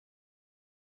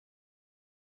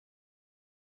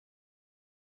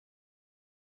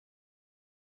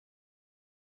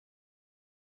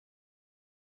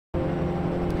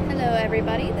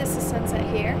everybody, this is Sunset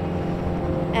here,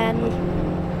 and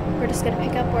we're just gonna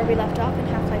pick up where we left off in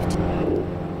Half-Life 2.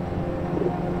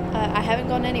 I haven't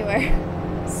gone anywhere,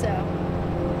 so...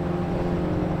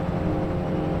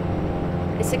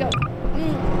 Ready to go.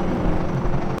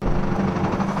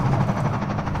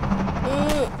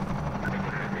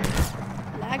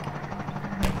 Lag.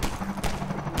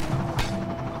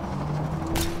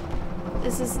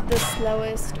 This is the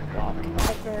slowest walk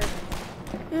ever.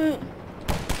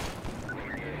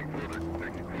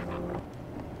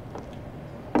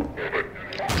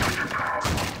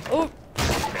 Oh!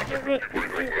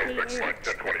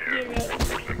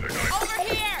 Over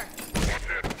here!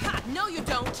 Ha, no, you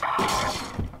don't.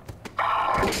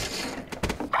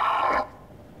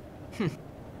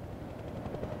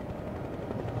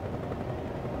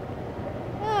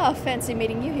 Oh, fancy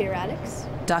meeting you here, Alex.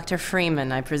 Dr.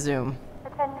 Freeman, I presume.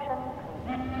 Attention.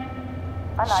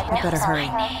 You better hurry.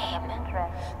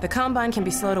 The Combine can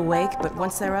be slow to wake, but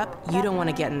once they're up, you don't want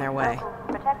to get in their way.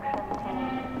 Protection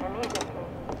team immediately.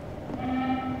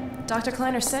 Dr.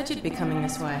 Kleiner said you'd be coming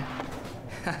this way.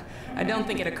 I don't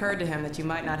think it occurred to him that you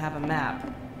might not have a map.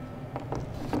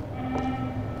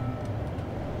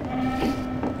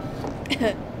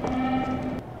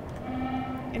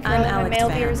 And for I'm all my Alex male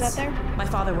Vance. viewers out there, My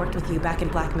father worked with you back in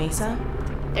Black Mesa.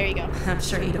 there you go. I'm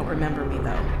sure you don't remember me,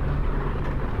 though.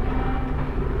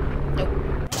 Nope.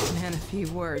 Man, a few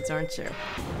words, aren't you?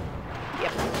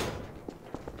 Yep.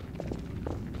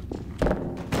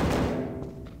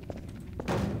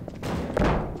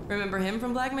 Remember him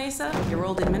from Black Mesa? Your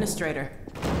old administrator.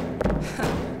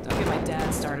 Don't get my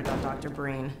dad started on Dr.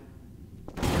 Breen.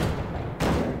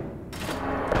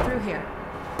 Through here.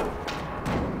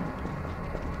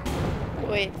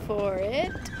 Wait for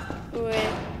it.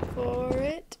 Wait for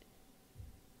it.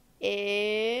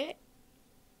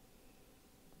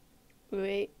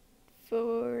 Wait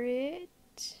for it.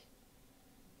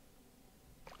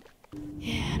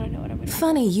 Yeah, I don't know what I'm gonna do.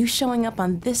 Funny, you showing up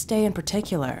on this day in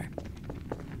particular.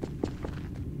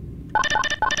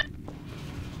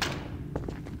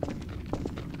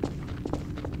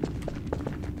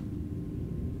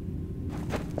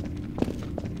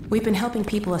 We've been helping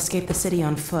people escape the city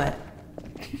on foot.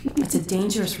 It's a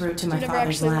dangerous route to my Never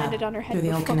father's actually lab landed on her head through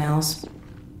the old before. canals.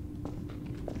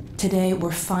 Today,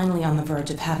 we're finally on the verge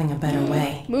of having a better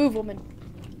way. Move, woman.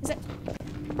 Is that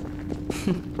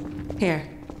Here,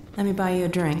 let me buy you a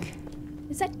drink.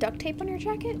 duct tape on your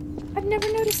jacket? I've never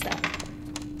noticed that.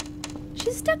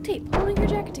 She's duct tape holding her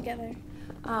jacket together.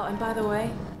 Oh, and by the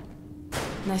way,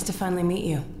 nice to finally meet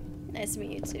you. Nice to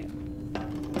meet you too.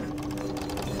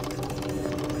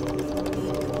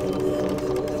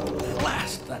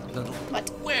 Blast that little... What?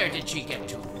 Where did she get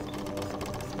to?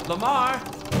 Lamar!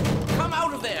 Come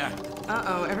out of there!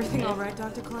 Uh-oh, everything all right,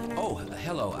 Dr. Kleiner? Oh,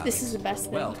 hello, Alex. This is the best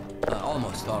thing. Well,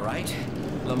 almost all right.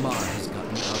 Lamar has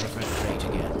gotten out of her crate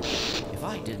again. If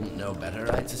I didn't know better,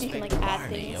 I'd can, suspect like, add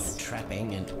Barney things. of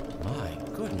trapping and... My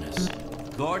goodness.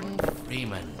 Gordon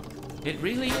Freeman. It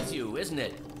really is you, isn't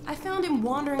it? I found him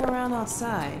wandering around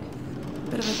outside.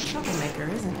 Bit of a troublemaker,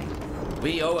 isn't he?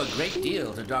 We owe a great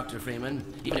deal to Dr. Freeman,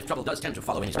 even if trouble does tend to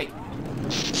follow in his wake.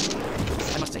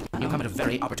 I must say, you come at a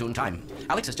very opportune time.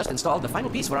 Alex has just installed the final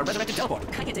piece for our resurrected teleport.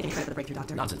 I can't take any credit for the breakthrough,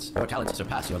 Doctor. Nonsense. Your talents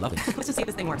surpass your loveliness. Let's just see if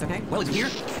this thing works, okay? Well, is it here?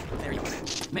 There you go.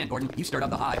 Man, Gordon, you stirred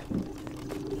up the hive.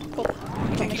 Cool.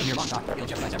 You can't keep him here long, Doc. It'll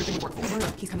jeopardize everything we work for.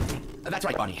 Look, he's coming to me. That's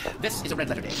right, Barney. This is a red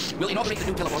letter day. We'll inaugurate the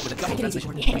new teleport with a double Take it easy,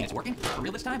 transmission. Gordon. You mean it's working? For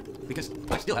real this time? Because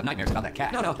I still have nightmares about that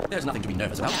cat. No, there's nothing to be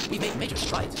nervous about. We've made major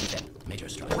strides since then. Major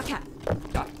strides. What cat?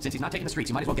 Doc, since he's not taking the streets,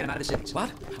 you might as well get him out of the cities.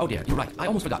 What? Oh dear, you're right. I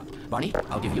almost forgot. Barney,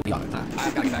 I'll give you the honor.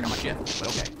 I've got to get back on my ship, but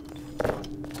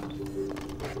okay.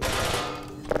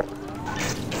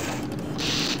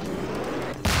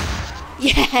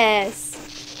 Yes!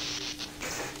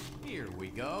 Here we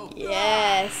go.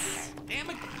 Yes! Damn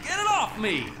it, get it off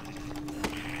me!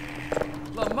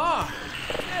 Lamar!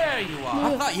 There you are.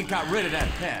 I thought you got rid of that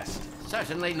pest.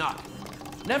 Certainly not.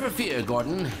 Never fear,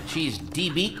 Gordon. She's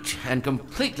de-beaked and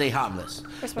completely harmless.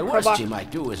 Where's my The worst crowbar? she might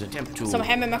do is attempt to Some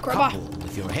ham in my crowbar. couple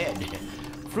with your head.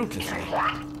 Fruitlessly.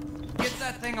 Get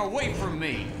that thing away from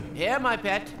me! Here, my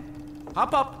pet.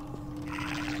 Hop up.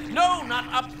 No,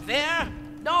 not up there.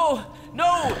 No.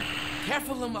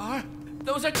 Careful, Lamar.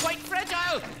 Those are quite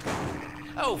fragile.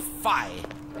 Oh, fie.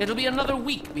 It'll be another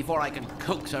week before I can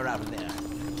coax her out of there.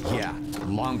 Yeah,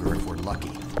 longer if we're lucky.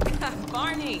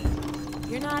 Barney,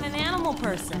 you're not an animal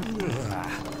person.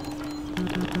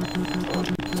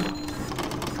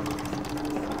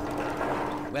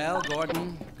 Well,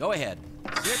 Gordon, go ahead.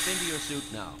 Slip into your suit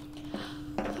now.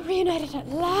 Reunited at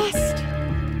last!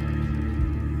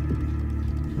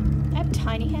 I have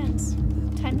tiny hands.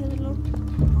 tiny little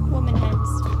woman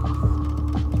hens.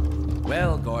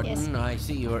 Well, Gordon, Yes. I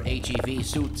see your HEV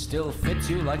suit still fits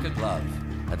you like a glove.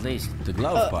 At least the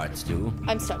glove parts do.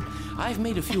 I'm stuck. I've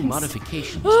made a few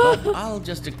modifications, but I'll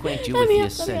just acquaint you with the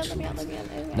essentials. Let me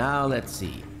out. Now let's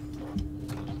see.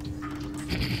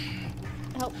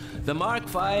 Help. The Mark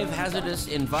V hazardous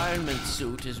environment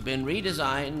suit has been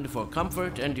redesigned for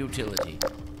comfort and utility.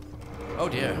 Oh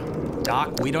dear.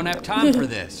 Doc, we don't have time for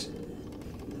this.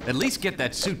 At least get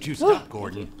that suit juiced up,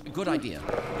 Gordon. Good idea.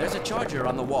 There's a charger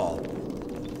on the wall.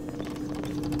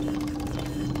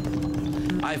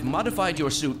 I've modified your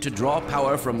suit to draw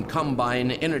power from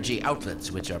Combine energy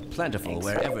outlets, which are plentiful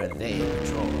wherever they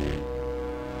patrol.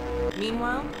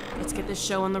 Meanwhile, let's get this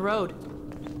show on the road.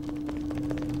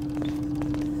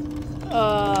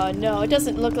 No, it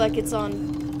doesn't look like it's on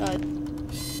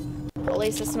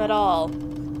police system at all.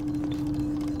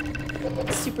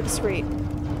 It's super discreet.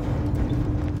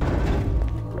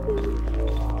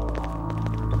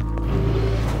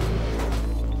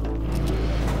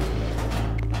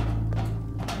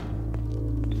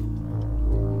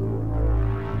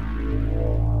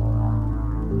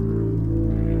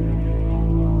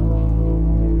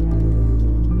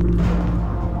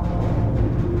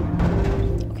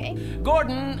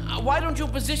 Gordon, why don't you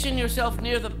position yourself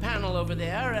near the panel over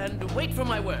there and wait for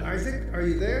my word? Isaac, are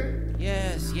you there?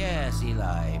 Yes,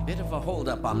 Eli. Bit of a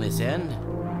holdup on this end.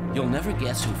 You'll never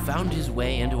guess who found his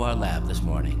way into our lab this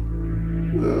morning.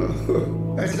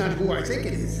 Oh, that's not who I think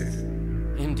it is.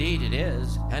 Indeed it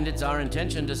is, and it's our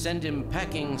intention to send him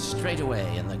packing straight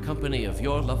away in the company of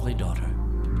your lovely daughter.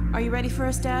 Are you ready for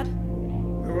us, Dad?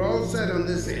 We're all set on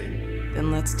this end.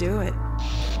 Then let's do it.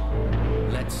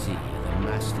 Let's see. The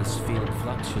massless field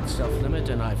flux should self-limit,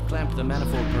 and I've clamped the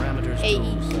manifold parameters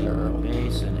to zero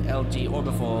base and LG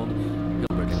orbifold,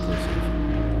 Gilbert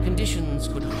inclusive. Conditions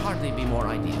could hardly be more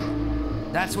ideal.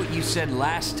 That's what you said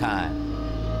last time.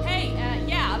 Hey,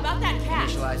 yeah, about that cat.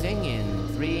 Initializing in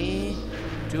 3,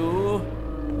 2,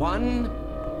 1.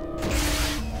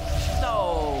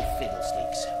 No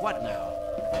fiddlesticks. What now?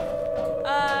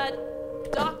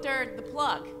 Doctor, the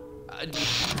plug.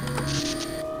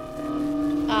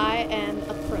 I am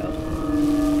a pro.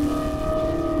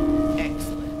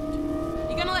 Excellent.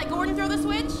 You gonna let Gordon throw the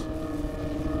switch?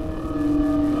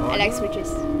 I like switches.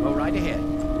 Go right ahead.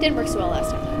 Didn't work so well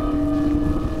last time.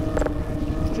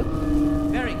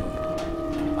 Very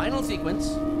good. Final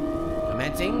sequence.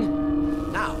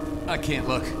 Commencing now. I can't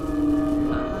look.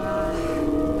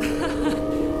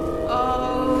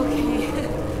 Okay.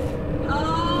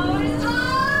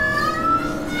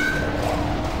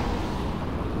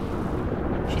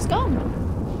 She's gone.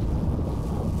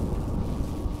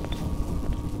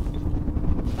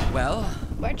 Well,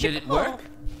 Where'd you did it go? work?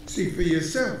 See for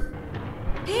yourself.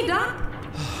 Hey, Doc.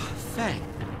 Thank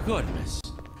goodness.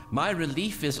 My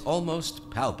relief is almost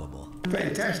palpable.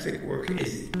 Fantastic work,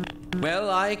 is it? Well,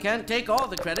 I can't take all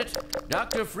the credit.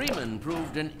 Dr. Freeman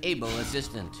proved an able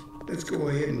assistant. Let's go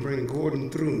ahead and bring Gordon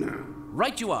through now.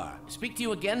 Right you are. Speak to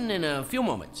you again in a few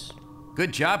moments.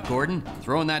 Good job, Gordon.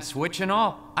 Throwing that switch and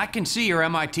all. I can see your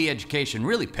MIT education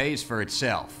really pays for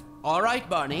itself. All right,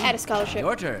 Barney. Add a scholarship.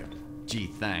 Your turn. Gee,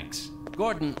 thanks.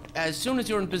 Gordon, as soon as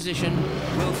you're in position,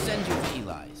 we'll send you to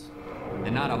Eli's.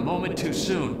 And not a moment too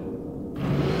soon.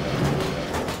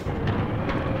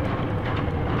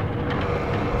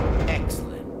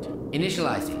 Excellent.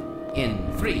 Initializing in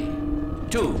 3,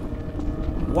 2,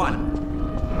 1.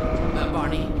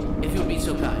 Barney, if you'll be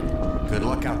so kind. Good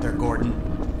luck out there, Gordon.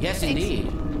 Yes, indeed.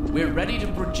 We're ready to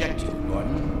project you,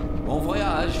 Gordon. Bon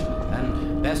voyage,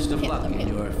 and best of luck in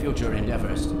your future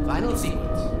endeavors. Final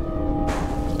sequence.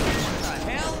 What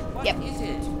the hell? What Yep. is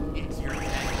it? It's your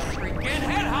freaking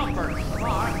head hopper.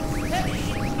 Lamar, heavy.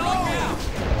 Look out!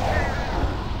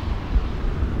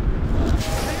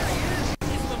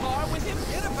 Is Lamar with him?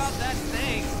 Forget about that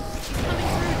thing. Coming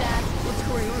through, Dad. What's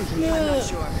going on? I'm not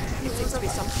sure. It seems to be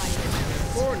some kind of...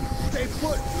 Gordon, stay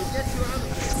put. We'll get you out of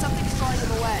here. Something's drawing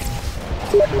him away.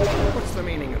 What's the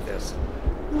meaning of this?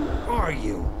 Who are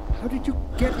you? How did you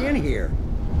get in here?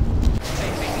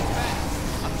 Hey, make it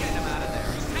fast. I'm getting him out of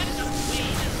there. Had enough weight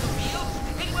in the field?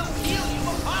 It will peel you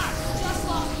apart. Just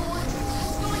lost Gordon.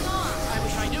 What's going on? I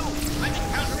wish I knew. I'm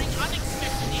encountering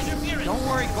unexpected interference. Don't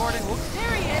worry, Gordon.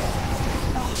 There he is.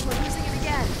 Oh, we're losing it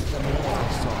again. The more I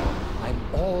saw, I'm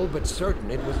all but certain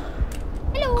it was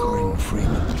Hello. Gordon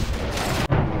Freeman.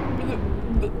 I'm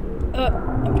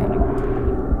trying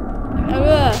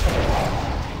to.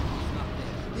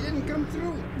 He didn't come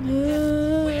through.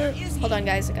 Hold on,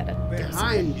 guys. I gotta.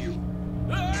 Behind you.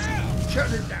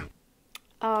 Shut it down.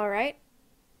 All right.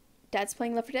 Dad's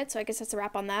playing Left 4 Dead, so I guess that's a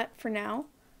wrap on that for now.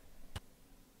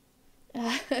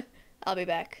 I'll be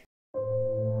back.